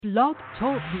Blog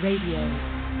Talk Radio. I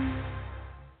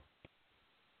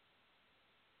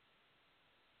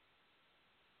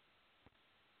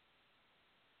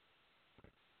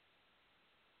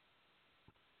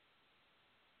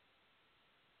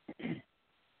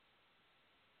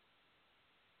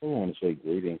want to say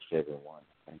greetings to everyone.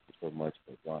 Thank you so much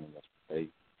for joining us today.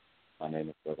 My name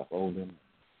is Brother Holden.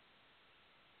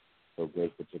 So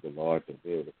grateful to the Lord to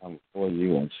be able to come before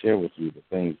you and share with you the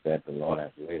things that the Lord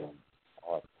has laid on my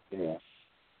heart to share.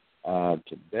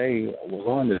 Today, we're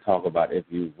going to talk about, if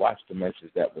you watched the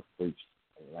message that was preached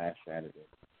last Saturday,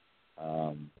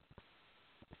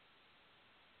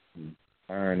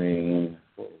 concerning,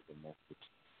 what was the message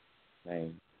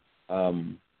name?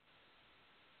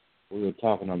 We were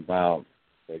talking about,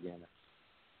 again,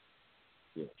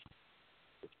 yes,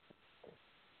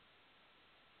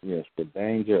 the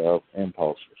danger of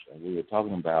impulses. And we were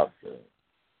talking about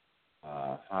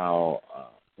how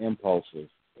impulses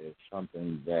is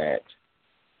something that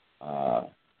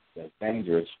that's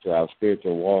dangerous to our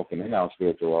spiritual walk and in our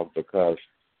spiritual walk, because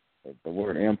the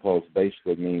word impulse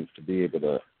basically means to be able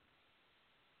to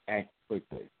act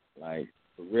quickly, like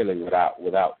really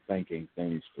without thinking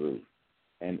things through.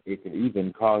 And it could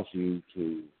even cause you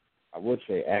to, I would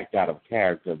say, act out of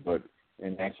character, but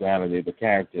in actuality, the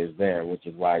character is there, which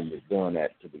is why you're doing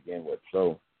that to begin with.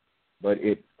 So, but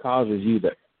it causes you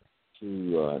to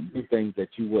do things that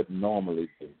you wouldn't normally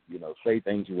do. You know, say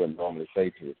things you wouldn't normally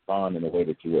say, to respond in a way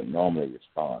that you wouldn't normally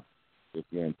respond if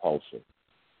you're impulsive.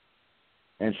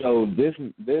 And so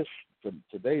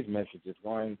today's message is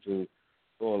going to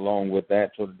go along with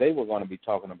that. So today we're going to be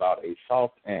talking about a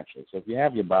soft answer. So if you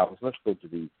have your Bibles, let's go to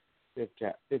the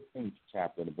 15th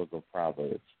chapter of the book of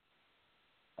Proverbs.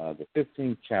 The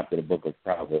 15th chapter of the book of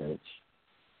Proverbs.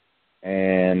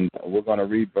 And we're going to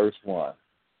read verse 1.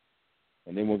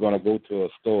 And then we're going to go to a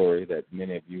story that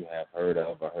many of you have heard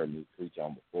of or heard me preach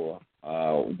on before,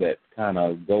 that kind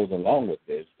of goes along with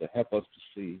this to help us to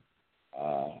see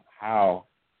how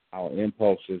our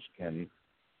impulses can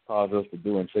cause us to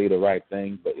do and say the right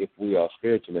thing. But if we are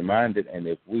spiritually minded and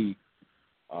if we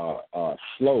are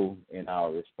slow in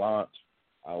our response,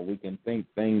 we can think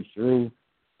things through,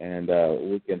 and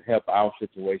we can help our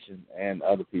situation and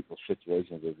other people's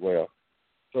situations as well.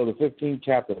 So the 15th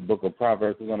chapter of the book of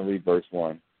Proverbs, we're going to read verse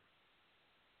 1.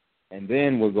 And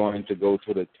then we're going to go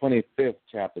to the 25th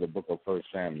chapter of the book of 1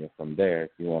 Samuel from there,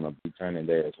 if you want to be turning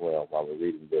there as well while we're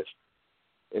reading this.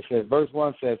 It says, verse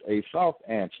 1 says, a soft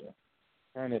answer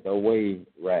turneth away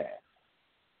wrath,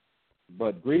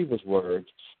 but grievous words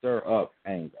stir up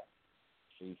anger.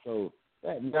 See, so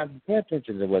now pay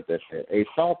attention to what that said. A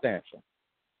soft answer.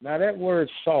 Now that word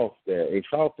soft there, a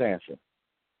soft answer,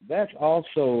 that's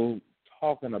also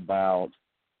talking about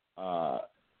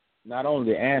not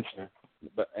only the answer,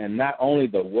 and not only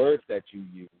the words that you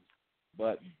use,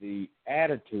 but the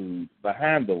attitude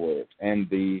behind the words.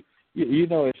 And you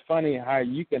know, it's funny how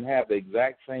you can have the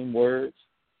exact same words,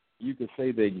 you can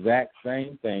say the exact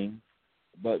same thing,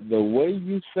 but the way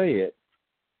you say it,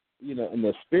 you know, and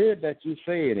the spirit that you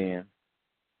say it in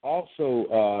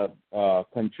also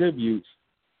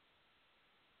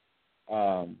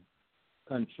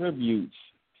contributes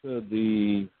to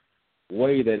the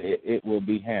way that it will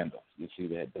be handled. You see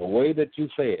that? The way that you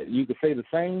say it. You can say the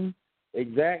same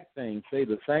exact thing, say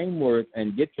the same words,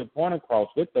 and get your point across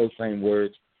with those same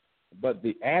words, but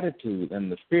the attitude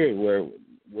and the spirit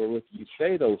wherewith you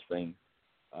say those things,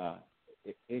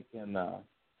 it can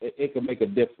make a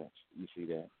difference. You see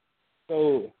that?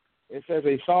 So it says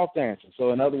a soft answer.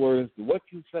 So in other words, what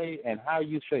you say and how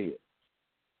you say it,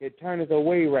 it turneth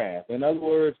away wrath. In other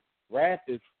words, wrath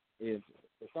is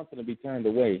something to be turned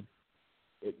away.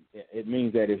 It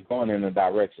means that it's going in a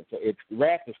direction. So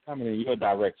wrath is coming in your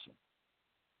direction.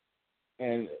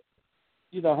 And,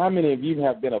 you know, how many of you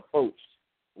have been approached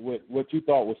with what you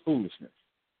thought was foolishness?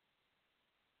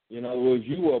 You know, it was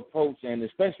you were approached, and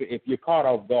especially if you're caught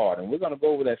off guard. And we're going to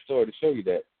go over that story to show you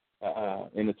that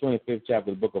in the 25th chapter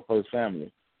of the book of 1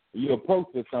 Samuel. You're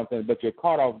approached with something, but you're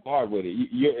caught off guard with it.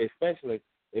 You're especially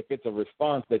if it's a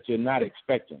response that you're not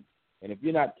expecting. And if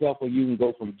you're not careful, you can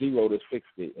go from 0 to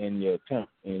 60 in your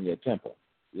temper.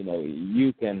 You know,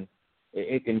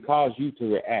 it can cause you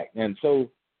to react. And so,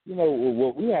 you know,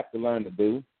 what we have to learn to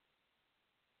do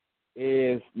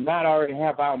is not already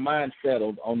have our mind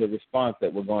settled on the response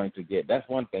that we're going to get. That's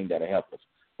one thing that'll help us.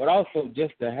 But also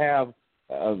just to have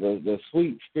the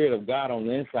sweet spirit of God on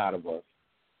the inside of us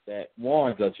that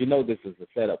warns us, you know, this is a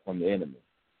setup from the enemy.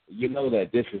 You know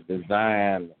that this is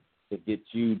designed to get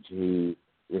you to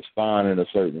respond in a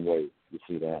certain way. You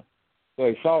see that? So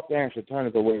a soft answer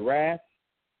turneth away wrath,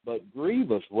 but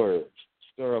grievous words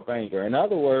stir up anger. In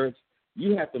other words,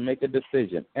 you have to make a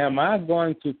decision. Am I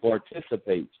going to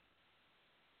participate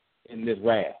in this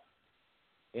wrath?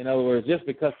 In other words, just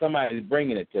because somebody is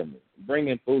bringing it to me,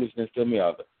 bringing foolishness to me,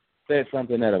 or said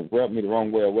something that have rubbed me the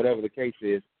wrong way, or whatever the case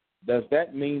is, does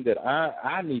that mean that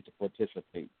I need to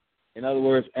participate? In other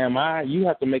words, you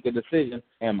have to make a decision.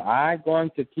 Am I going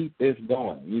to keep this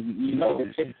going? You know,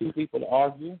 it takes two people to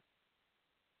argue.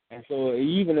 And so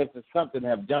even if it's something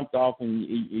have jumped off and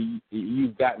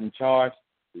you've gotten charged,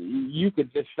 you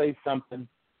could just say something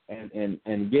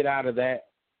and get out of that.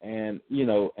 And, you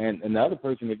know, and the other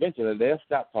person eventually, they'll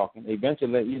stop talking.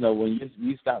 Eventually, you know, when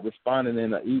you stop responding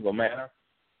in an evil manner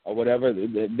or whatever,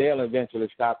 they'll eventually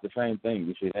stop the same thing.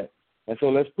 You see that? And so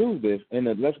let's prove this. And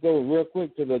let's go real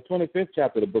quick to the 25th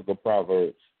chapter of the book of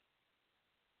Proverbs.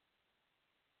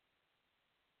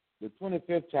 The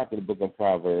 25th chapter of the book of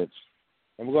Proverbs.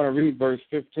 And we're going to read verse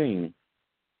 15.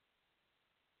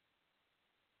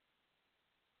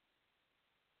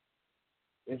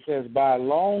 It says, by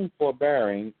long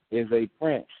forbearing is a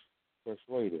prince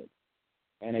persuaded,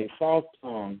 and a soft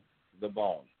tongue the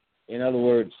bone. In other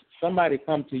words, somebody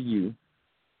come to you,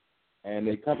 and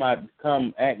they come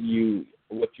at you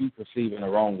what you perceive in a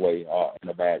wrong way or in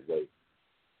a bad way.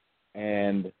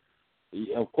 And,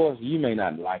 of course, you may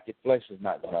not like it. Flesh is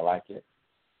not going to like it.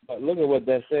 But look at what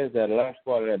that says, that last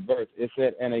part of that verse. It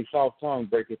said, and a soft tongue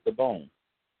breaketh the bone.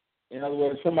 In other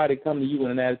words, somebody come to you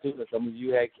with an attitude, and some of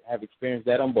you have experienced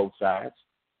that on both sides,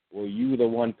 where you the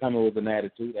one coming with an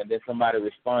attitude, and then somebody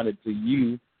responded to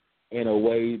you in a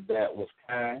way that was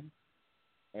kind,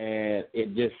 and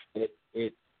it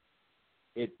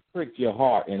pricked your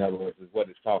heart, in other words, is what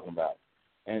it's talking about.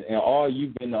 And or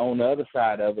you've been on the other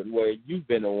side of it, where you've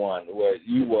been the one where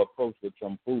you were approached with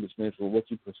some foolishness or what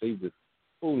you perceived as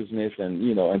foolishness, and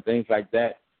you know, and things like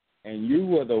that, and you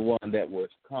were the one that was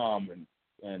calm and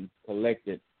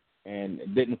collected and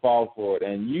didn't fall for it,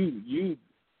 and you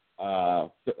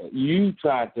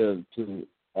tried to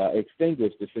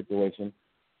extinguish the situation,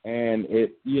 and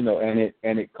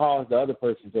it caused the other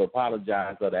person to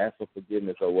apologize or to ask for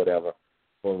forgiveness or whatever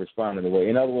for responding the way.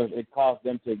 In other words, it caused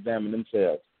them to examine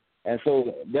themselves, and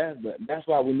so that's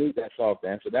why we need that soft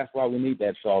answer. That's why we need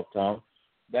that soft tongue.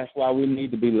 That's why we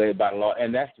need to be led by the law,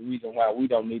 and that's the reason why we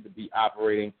don't need to be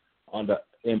operating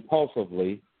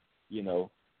impulsively, you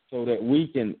know, so that we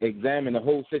can examine the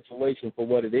whole situation for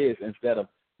what it is instead of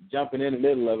jumping in the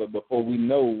middle of it before we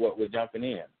know what we're jumping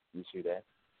in. You see that?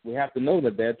 We have to know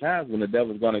that there are times when the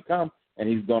devil's going to come and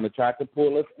he's going to try to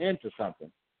pull us into something.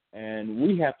 And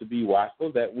we have to be watchful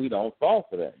that we don't fall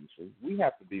for that, you see. We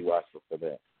have to be watchful for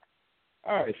that.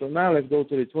 All right, so now let's go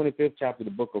to the 25th chapter of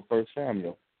the book of 1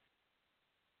 Samuel.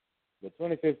 The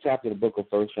 25th chapter of the book of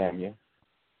 1 Samuel.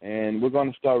 And we're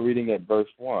going to start reading at verse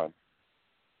 1.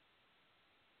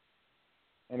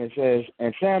 And it says,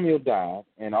 and Samuel died,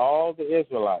 and all the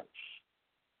Israelites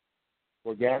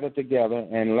were gathered together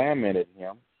and lamented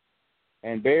him,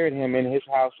 and buried him in his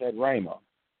house at Ramah.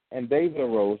 And David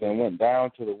arose and went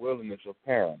down to the wilderness of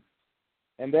Paran.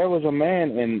 And there was a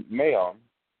man in Maon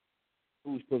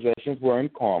whose possessions were in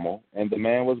Carmel, and the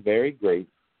man was very great,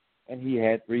 and he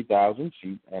had 3,000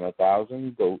 sheep and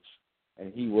 1,000 goats,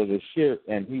 and he was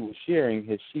shearing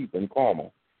his sheep in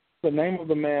Carmel. The name of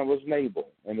the man was Nabal,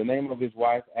 and the name of his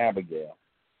wife Abigail,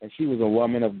 and she was a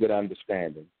woman of good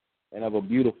understanding and of a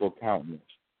beautiful countenance.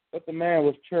 But the man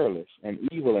was churlish and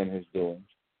evil in his doings,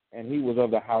 and he was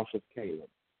of the house of Caleb.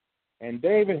 And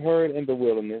David heard in the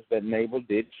wilderness that Nabal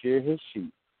did shear his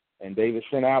sheep, and David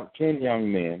sent out 10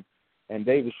 young men. And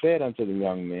David said unto the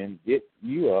young men, get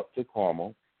you up to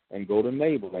Carmel, and go to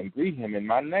Nabal, and greet him in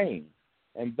my name.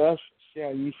 And thus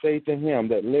shall ye say to him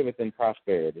that liveth in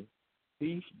prosperity,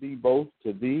 peace be both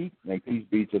to thee, and peace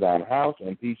be to thine house,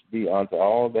 and peace be unto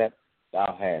all that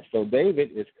thou hast. So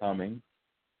David is coming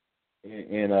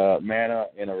in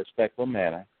a respectful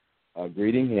manner,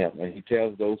 greeting him, and he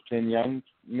tells those 10 young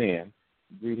men,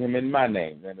 greet him in my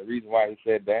name. And the reason why he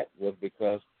said that was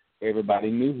because everybody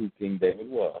knew who King David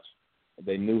was.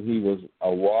 They knew he was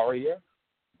a warrior.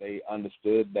 They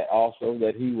understood that also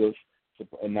that he was.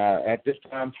 Now, at this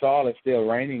time, Saul is still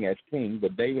reigning as king,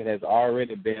 but David has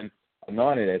already been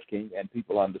anointed as king, and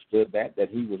people understood that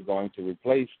he was going to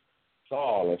replace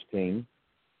Saul as king.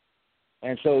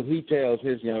 And so he tells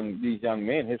these young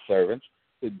men, his servants,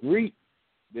 to greet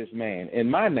this man in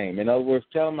my name. In other words,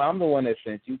 tell him I'm the one that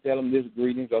sent you. Tell him this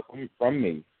greetings are from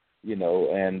me, you know,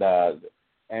 and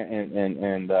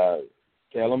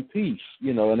tell him peace.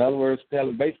 You know, in other words, tell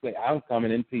him basically I'm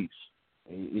coming in peace.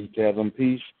 He tells them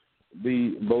peace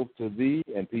be both to thee,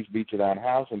 and peace be to thine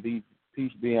house, and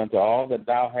peace be unto all that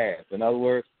thou hast. In other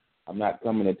words, I'm not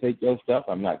coming to take your stuff.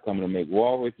 I'm not coming to make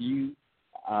war with you.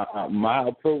 my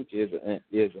approach is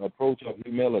approach of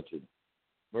humility.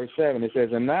 Verse 7, it says,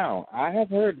 and now I have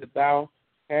heard that thou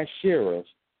hast shearers.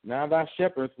 Now thy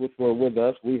shepherds which were with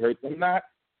us, we hurt them not,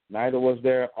 neither was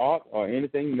there aught or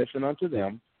anything missing unto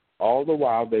them, all the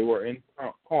while they were in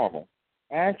Carmel.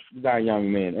 Ask thy young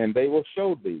men, and they will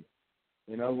show thee.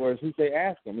 In other words, he say,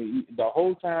 ask them. The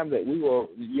whole time that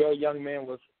your young man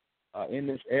was in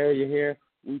this area here,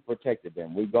 we protected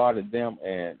them. We guarded them,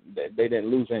 and they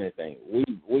didn't lose anything. We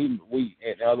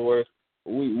in other words,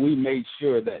 we made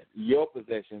sure that your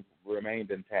possessions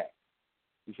remained intact.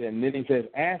 He said, and then he says,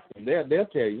 ask them. They'll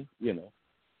tell you, you know.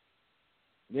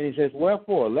 Then he says,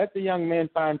 wherefore, let the young man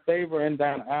find favor in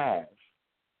thine eyes,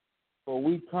 for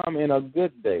we come in a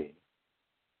good day.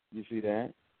 You see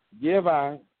that? Give,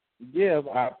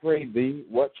 I pray thee,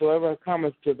 whatsoever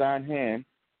cometh to thine hand,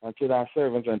 unto thy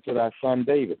servants, and to thy son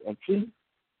David. And see,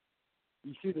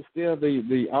 you see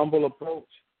the humble approach.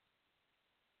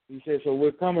 He says, so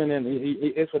we're coming in.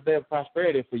 It's a day of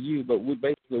prosperity for you, but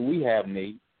we have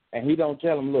need. And he don't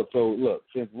tell them, look,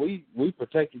 since we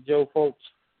protected your folks,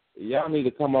 y'all need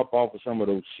to come up off of some of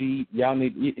those sheep.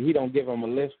 He don't give them a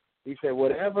list. He said,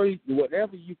 whatever you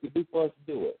can do for us,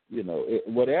 do it. You know,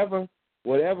 whatever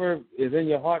is in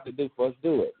your heart to do for us,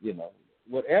 do it. You know,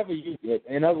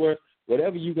 in other words,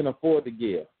 whatever you can afford to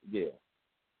give.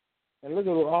 And look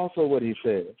at also what he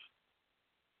says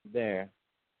there.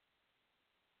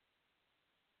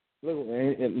 Look,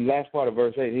 in the last part of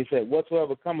verse 8, he said,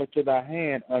 whatsoever cometh to thy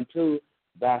hand unto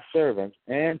thy servants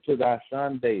and to thy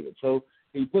son David. So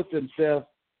he puts himself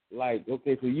like,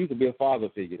 okay, so you can be a father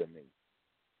figure to me.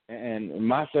 And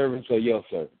my servants are your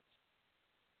servants.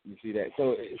 You see that?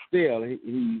 So still,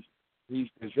 he's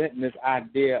presenting this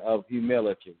idea of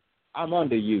humility. I'm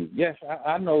under you. Yes,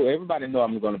 I know. Everybody know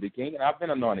I'm going to be king, and I've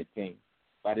been anointed king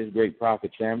by this great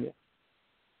prophet Samuel.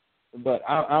 But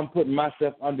I'm putting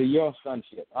myself under your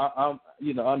sonship. I'm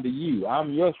under you.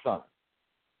 I'm your son.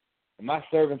 And my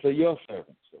servants are your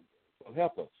servants. So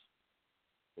help us.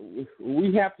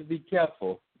 We have to be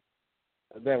careful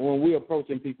that when we're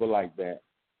approaching people like that,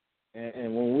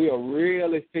 and when we are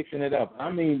really fixing it up,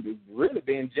 I mean, really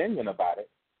being genuine about it,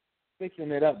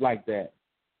 fixing it up like that,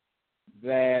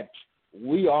 that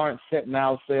we aren't setting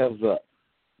ourselves up.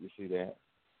 You see that?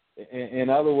 In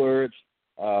other words,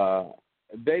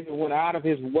 David went out of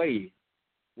his way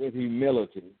with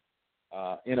humility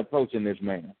in approaching this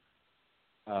man.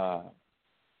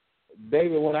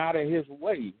 David went out of his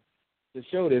way to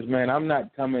show this man, I'm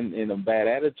not coming in a bad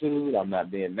attitude. I'm not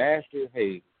being nasty.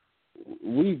 Hey,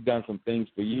 we've done some things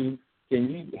for you. Can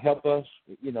you help us,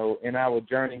 in our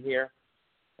journey here?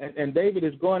 And David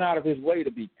is going out of his way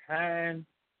to be kind.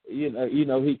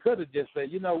 He could have just said,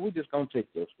 we're just going to take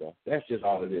your stuff. That's just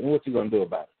all it is. And what you going to do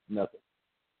about it? Nothing.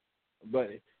 But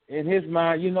in his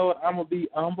mind, you know what? I'm going to be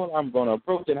humble. I'm going to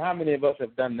approach it. How many of us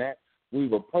have done that?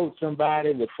 We've approached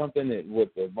somebody with something with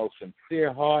the most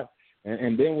sincere heart,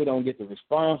 and then we don't get the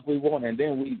response we want, and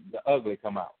then the ugly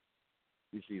come out.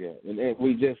 You see that? And then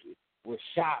we're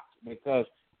shocked because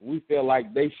we feel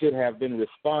like they should have been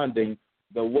responding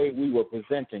the way we were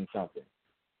presenting something.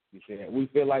 You see that? We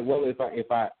feel like, well,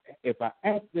 if I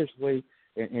act this way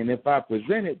and if I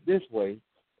present it this way,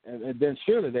 and then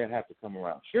surely they'll have to come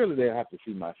around. Surely they'll have to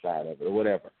see my side of it or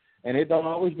whatever. And it don't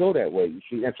always go that way, you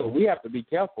see. And so we have to be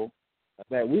careful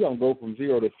that we don't go from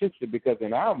 0 to 60 because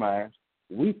in our minds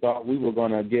we thought we were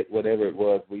going to get whatever it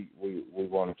was we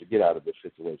wanted to get out of this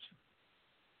situation.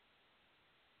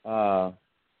 All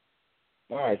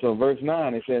right, so verse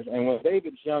 9, it says, and when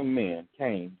David's young men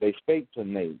came, they spake to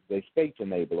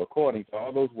Nabal according to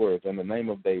all those words in the name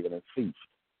of David and ceased.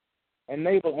 And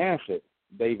Nabal answered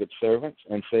David's servants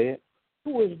and said,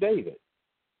 who is David?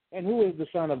 And who is the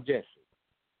son of Jesse?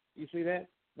 You see that?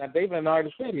 Now, David had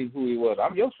already said who he was.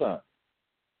 I'm your son.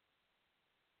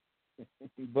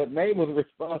 But Nabal's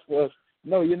response was,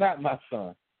 no, you're not my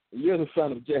son. You're the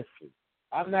son of Jesse.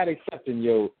 I'm not accepting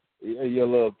your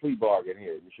little plea bargain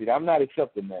here. You see, I'm not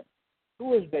accepting that.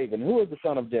 Who is David? Who is the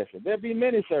son of Jesse? There be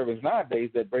many servants nowadays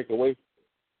that break away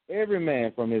every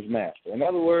man from his master. In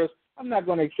other words, I'm not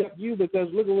going to accept you because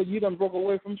look at what you done broke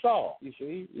away from Saul. You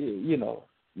see,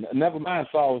 never mind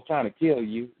Saul was trying to kill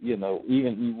you,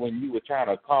 even when you were trying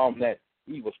to calm that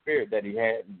evil spirit that he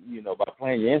had, by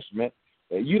playing your instrument,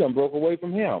 you done broke away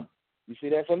from him. You see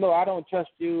that? So, no, I don't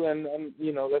trust you, and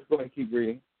let's go ahead and keep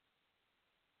reading.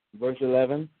 Verse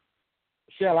 11,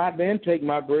 shall I then take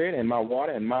my bread and my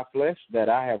water and my flesh that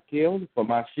I have killed for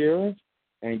my shearers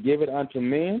and give it unto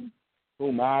men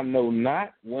whom I know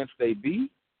not whence they be?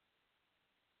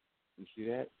 You see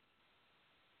that?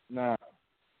 Now,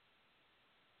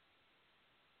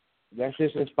 that's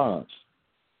his response.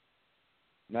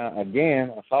 Now, again,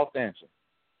 a soft answer.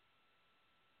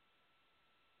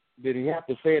 Did he have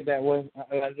to say it that way?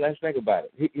 Let's think about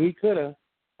it. He could have.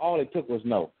 All it took was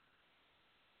no.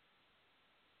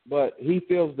 But he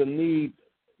feels the need.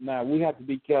 Now, we have to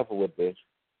be careful with this.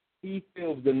 He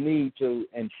feels the need to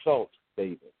insult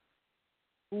David.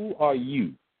 Who are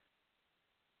you?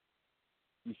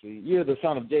 You see, you're the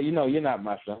son of Jesse. You know, you're not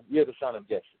my son. You're the son of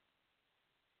Jesse.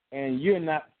 And you're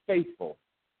not faithful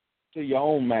to your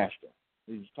own master.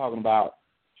 He's talking about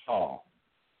Saul.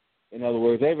 In other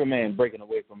words, every man breaking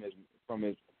away from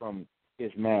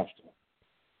his master.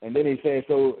 And then he says,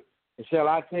 so shall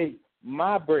I take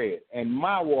my bread and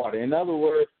my water? In other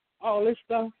words, all this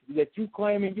stuff that you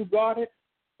claiming you guarded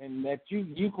and that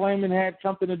you claiming had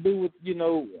something to do with,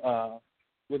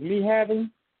 with me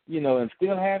having, and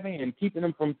still having and keeping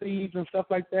them from thieves and stuff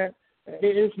like that,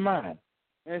 it's mine.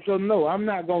 And so, no, I'm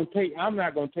not going to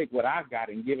take what I got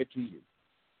and give it to you.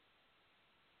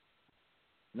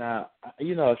 Now,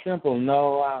 a simple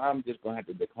no, I'm just going to have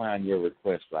to decline your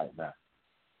request right now.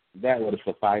 That would have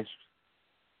sufficed.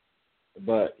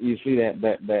 But you see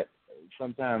that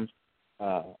sometimes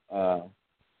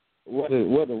what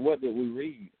did we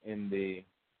read in the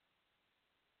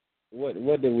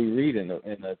what did we read in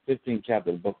the 15th chapter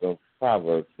of the book of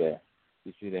Proverbs there?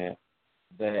 You see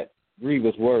that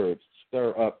grievous words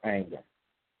stir up anger.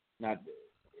 Now,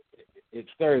 it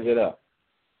stirs it up.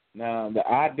 Now, the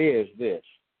idea is this.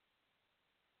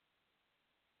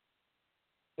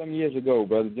 Some years ago,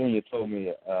 Brother Junior told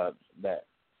me that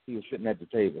he was sitting at the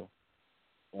table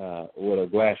with a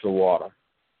glass of water,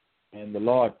 and the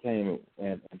Lord came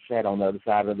and sat on the other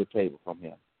side of the table from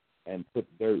him and put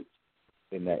dirt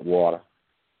in that water,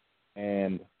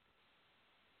 and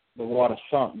the water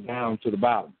sunk down to the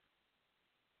bottom.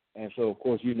 And so, of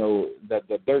course, that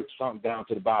the dirt sunk down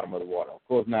to the bottom of the water. Of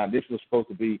course, now this was supposed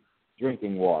to be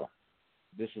drinking water.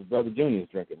 This is Brother Junior's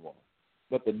drinking water.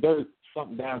 But the dirt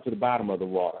sunk down to the bottom of the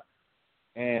water.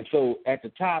 And so at the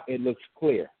top, it looks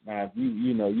clear. Now, if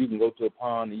you can go to a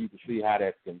pond and you can see how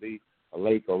that can be, a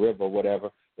lake or river or whatever.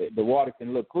 The water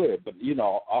can look clear, but,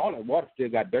 all that water still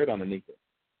got dirt underneath it.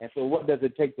 And so what does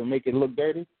it take to make it look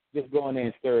dirty? Just go in there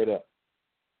and stir it up.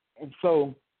 And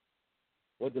so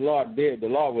what the Lord did, the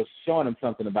Lord was showing him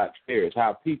something about spirits,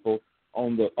 how people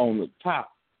on the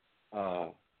top,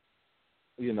 on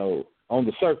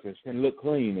the surface can look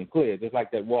clean and clear, just like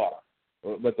that water.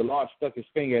 But the Lord stuck his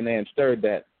finger in there and stirred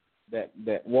that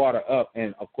water up,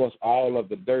 and, of course, all of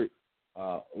the dirt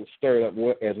was stirred up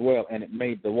as well, and it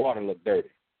made the water look dirty.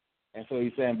 And so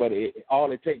he's saying, but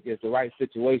all it takes is the right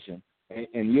situation,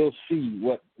 and you'll see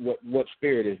what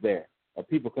spirit is there.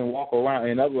 People can walk around.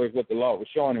 In other words, what the Lord was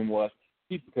showing him was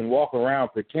people can walk around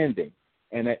pretending,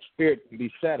 and that spirit can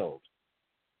be settled.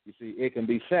 You see, it can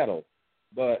be settled.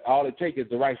 But all it takes is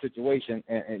the right situation,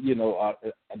 and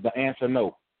the answer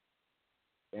no.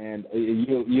 And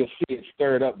you'll see it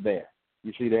stirred up there.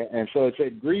 You see that? And so it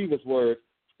said grievous words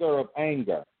stir up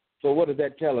anger. So what does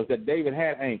that tell us? That David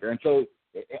had anger. And so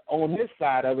on his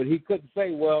side of it, he couldn't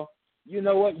say, well, you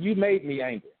know what? You made me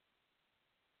angry.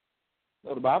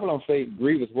 No, the Bible don't say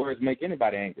grievous words make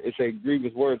anybody angry. It says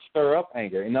grievous words stir up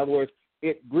anger. In other words,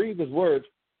 grievous words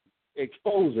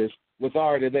exposes what's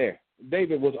already there.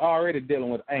 David was already dealing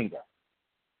with anger.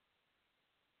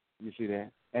 You see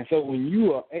that? And so when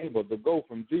you are able to go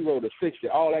from 0 to 60,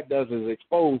 all that does is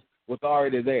expose what's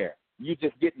already there. You're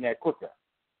just getting that quicker.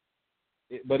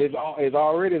 But it's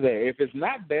already there. If it's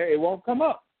not there, it won't come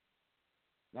up.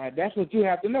 Now, that's what you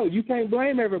have to know. You can't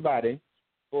blame everybody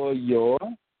for your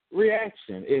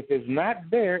reaction. If it's not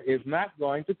there, it's not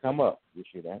going to come up. You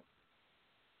see that?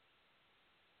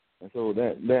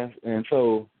 And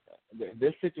so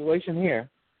this situation here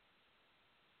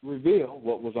reveal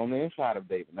what was on the inside of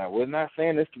David. Now, we're not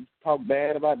saying this to talk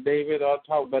bad about David or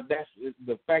but that's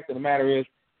the fact of the matter is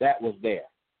that was there.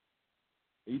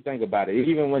 You think about it.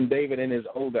 Even when David in his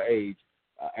older age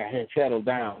had settled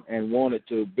down and wanted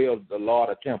to build the Lord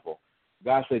a temple,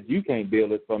 God said, you can't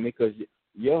build it for me because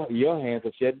your hands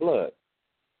have shed blood.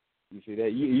 You see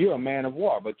that? You're a man of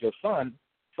war, but your son,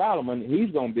 Solomon,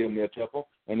 he's going to build me a temple.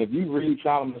 And if you read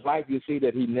Solomon's life, you see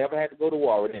that he never had to go to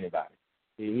war with anybody.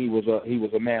 He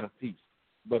was a man of peace.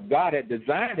 But God had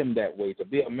designed him that way, to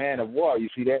be a man of war, you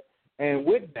see that? And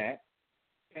with that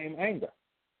came anger.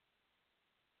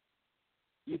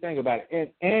 You think about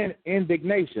it. And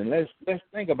indignation. Let's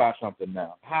think about something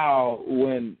now. How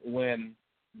when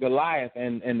Goliath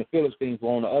and the Philistines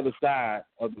were on the other side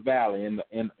of the valley in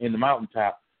the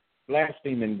mountaintop,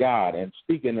 blaspheming God and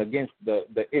speaking against the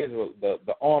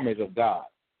armies of God.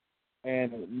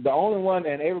 And the only one,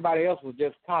 and everybody else was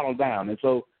just coddled down. And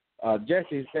so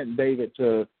Jesse sent David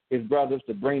to his brothers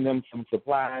to bring them some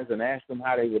supplies and ask them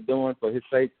how they were doing for his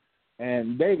sake.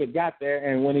 And David got there,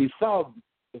 and when he saw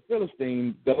the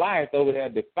Philistine, Goliath over there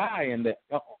defying the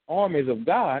armies of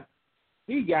God,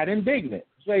 he got indignant.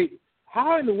 Say,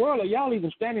 how in the world are y'all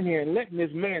even standing here and letting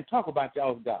this man talk about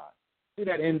y'all's God? See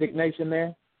that indignation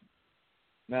there?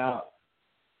 Now,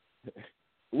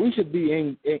 we should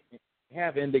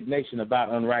have indignation about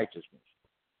unrighteousness,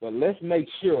 but let's make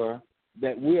sure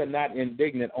that we are not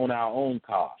indignant on our own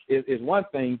cause. It's one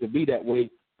thing to be that way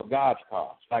for God's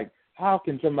cause. Like, how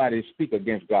can somebody speak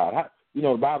against God?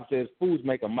 The Bible says fools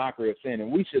make a mockery of sin,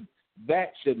 and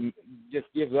that should just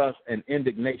give us an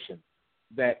indignation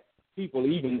that people,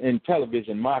 even in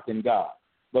television, mocking God.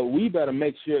 But we better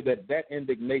make sure that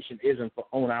indignation isn't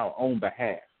on our own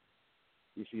behalf.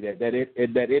 You see that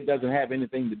it doesn't have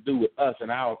anything to do with us and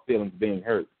our feelings being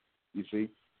hurt. You see,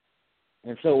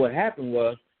 and so what happened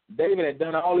was David had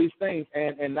done all these things,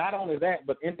 and not only that,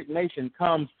 but indignation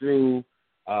comes through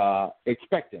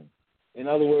expecting. In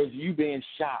other words, you being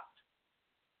shocked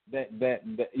that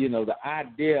the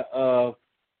idea of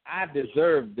I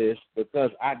deserve this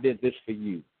because I did this for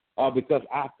you, or because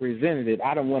I presented it.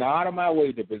 I done went out of my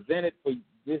way to present it for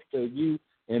this to you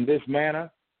in this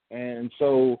manner, and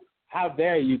so how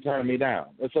dare you turn me down?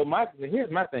 And so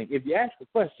here's my thing. If you ask the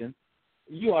question,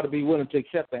 you ought to be willing to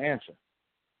accept the answer.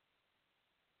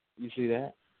 You see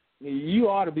that? You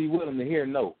ought to be willing to hear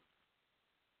no.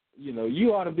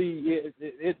 You ought to be.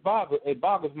 It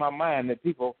boggles my mind that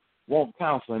people want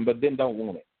counseling but then don't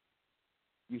want it.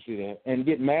 You see that? And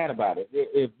get mad about it.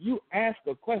 If you ask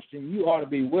a question, you ought to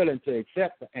be willing to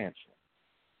accept the answer.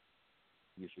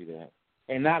 You see that?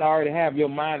 And not already have your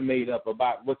mind made up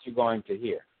about what you're going to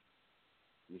hear.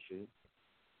 You see?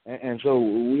 And so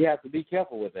we have to be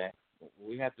careful with that.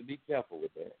 We have to be careful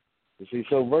with that. You see,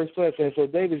 so verse 12 says, so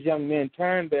David's young men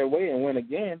turned their way and went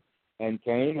again and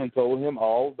came and told him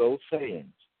all those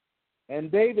sayings.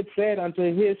 And David said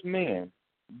unto his men,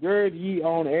 gird ye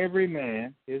on every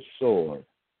man his sword.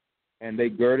 And they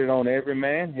girded on every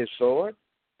man his sword,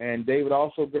 and David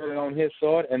also girded on his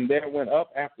sword, and there went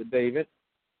up after David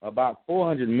about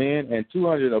 400 men, and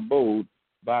 200 abode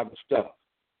by the stuff.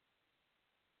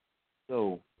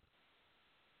 So,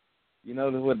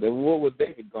 what was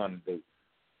David going to do?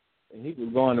 He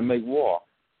was going to make war.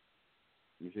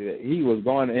 You see that? He was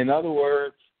going, in other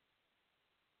words,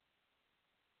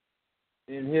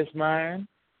 in his mind,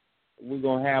 we're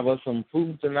going to have us some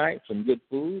food tonight, some good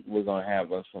food. We're going to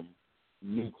have us some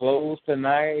new clothes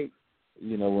tonight.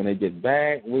 When they get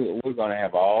back, we're going to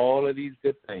have all of these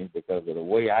good things because of the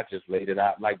way I just laid it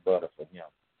out like butter for him.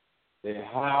 Then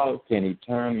how can he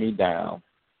turn me down?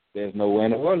 There's no way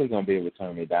in the world he's going to be able to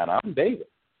turn me down. I'm David.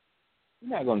 He's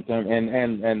not going to turn me.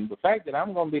 And the fact that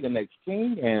I'm going to be the next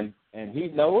king, and he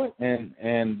know it, and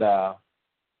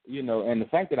the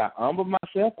fact that I humbled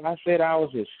myself, I said I was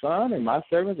his son, and my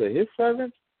servants are his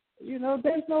servants.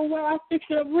 There's no way. I fixed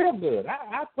it up real good.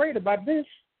 I prayed about this.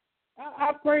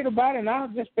 I prayed about it, and I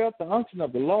just felt the unction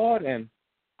of the Lord, and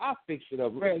I fixed it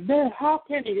up real good. How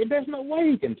can he? There's no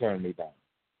way he can turn me down.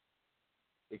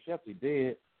 Except he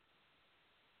did.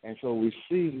 And so we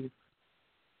see,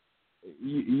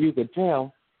 you could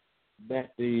tell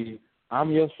that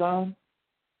I'm your son,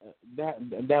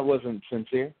 that wasn't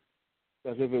sincere.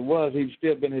 Because if it was, he'd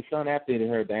still been his son after he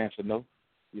heard the answer no,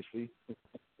 you see.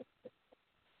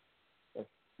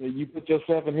 You put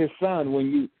yourself in his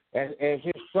son as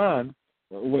his son,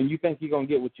 when you think you're going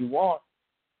to get what you want,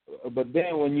 but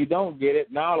then when you don't get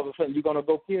it, now all of a sudden you're going to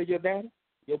go kill your daddy,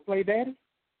 your play daddy?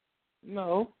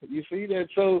 No, you see that.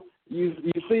 So you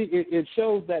see it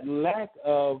shows that lack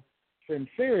of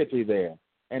sincerity there,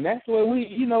 and that's where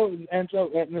we, and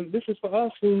so and this is for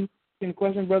us who can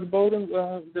question, Brother Bowden.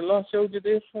 The Lord showed you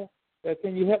this.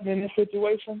 Can you help me in this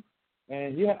situation?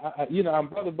 And I'm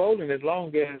Brother Bowden as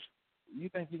long as you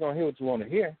think you're gonna hear what you want to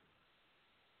hear.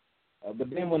 But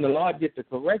then when the Lord gets to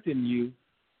correcting you,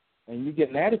 and you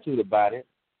get an attitude about it,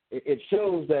 it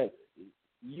shows that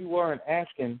you weren't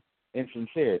asking in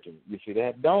sincerity. You see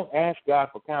that? Don't ask God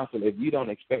for counsel if you don't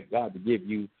expect God to give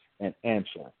you an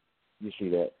answer. You see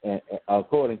that? And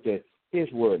according to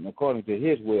his word and according to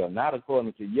his will, not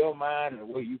according to your mind and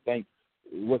what you think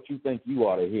you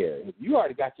ought to hear. If you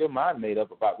already got your mind made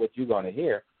up about what you're going to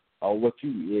hear or what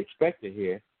you expect to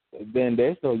hear, then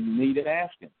there's no need in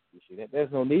asking. You see that?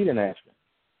 There's no need in asking.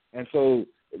 And so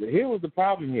here was the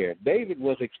problem here. David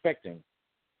was expecting.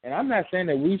 And I'm not saying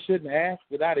that we shouldn't ask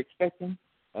without expecting,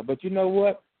 but you know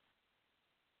what?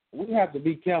 We have to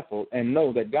be careful and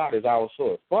know that God is our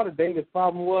source. Part of David's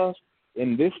problem was,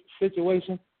 in this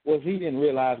situation, was he didn't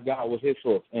realize God was his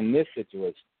source in this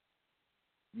situation.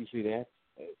 You see that?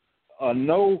 a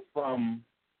no from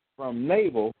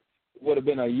Nabal would have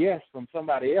been a yes from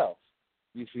somebody else.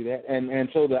 You see that? And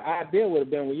so the idea would have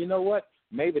been, well, you know what?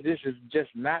 Maybe this is just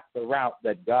not the route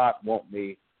that God wants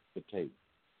me to take.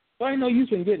 So ain't no use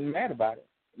in getting mad about it,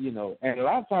 you know. And a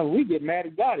lot of times we get mad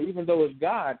at God, even though it's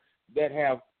God that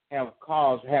have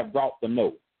brought the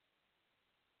no.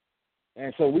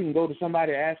 And so we can go to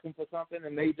somebody asking for something,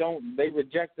 and they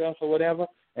reject us or whatever,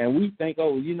 and we think,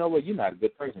 oh, you know what, you're not a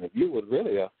good person. If you were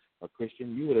really a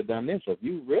Christian, you would have done this. If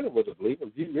you really was a believer,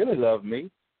 if you really loved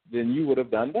me, then you would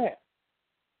have done that.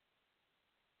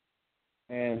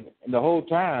 And the whole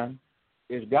time,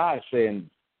 it's God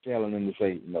telling them to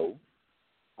say, no,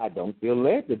 I don't feel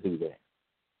led to do that.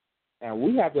 And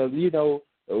we have to, you know,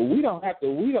 we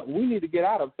need to get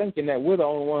out of thinking that we're the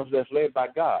only ones that's led by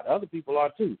God. Other people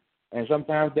are too. And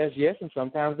sometimes that's yes and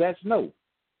sometimes that's no.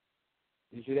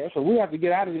 You see that? So we have to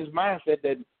get out of this mindset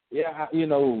that, yeah, you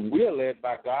know, we're led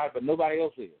by God, but nobody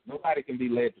else is. Nobody can be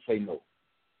led to say no.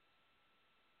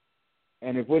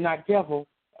 And if we're not careful,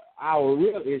 our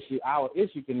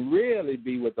issue can really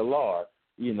be with the Lord,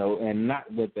 you know, and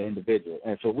not with the individual.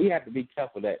 And so we have to be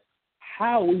careful that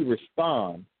how we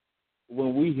respond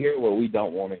when we hear what we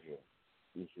don't want to hear.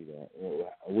 You see that?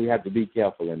 We have to be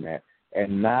careful in that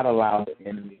and not allow the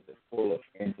enemy to pull us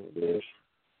into this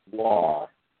war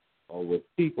or with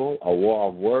people, a war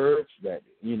of words that,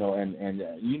 you know, and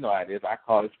you know how it is. I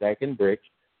call it stacking bricks,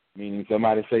 meaning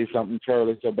somebody say something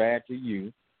churlish or bad to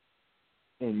you,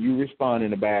 and you respond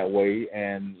in a bad way,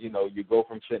 and, you know, you go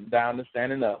from sitting down to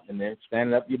standing up, and then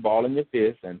standing up, you're balling your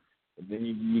fist, and then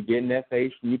you get in their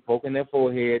face, and you're poking their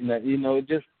forehead, and, you know,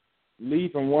 just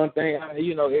leave from one thing,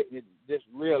 you know, it just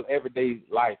real everyday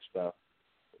life stuff.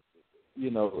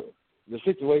 You know, the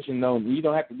situation known, you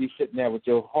don't have to be sitting there with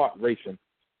your heart racing,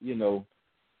 you know,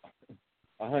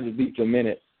 100 beats a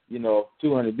minute, you know,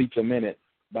 200 beats a minute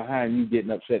behind you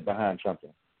getting upset behind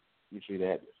something. You see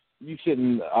that? You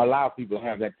shouldn't allow people to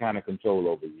have that kind of control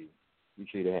over you. You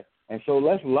see that? And so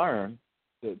let's learn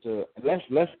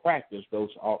let's practice those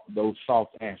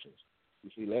soft answers. You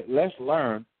see, let's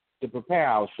learn to prepare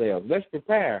ourselves. Let's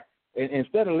prepare. And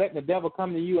instead of letting the devil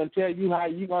come to you and tell you how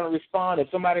you're going to respond, if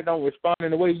somebody don't respond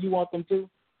in the way you want them to,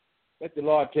 let the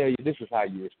Lord tell you this is how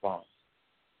you respond.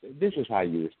 This is how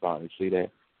you respond. You see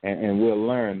that? And we'll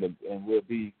learn, and we'll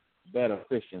be better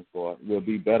Christians for it. We'll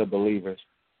be better believers.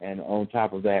 And on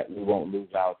top of that, we won't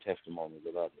lose our testimony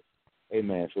with others.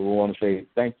 Amen. So we want to say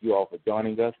thank you all for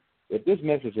joining us. If this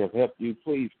message has helped you,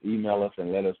 please email us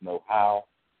and let us know how.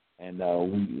 And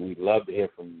we'd love to hear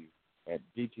from you at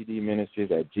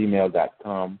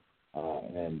gtdministries@gmail.com.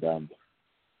 And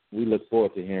we look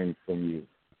forward to hearing from you.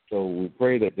 So we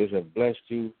pray that this has blessed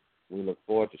you. We look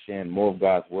forward to sharing more of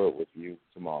God's word with you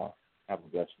tomorrow. Have a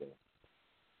blessed day.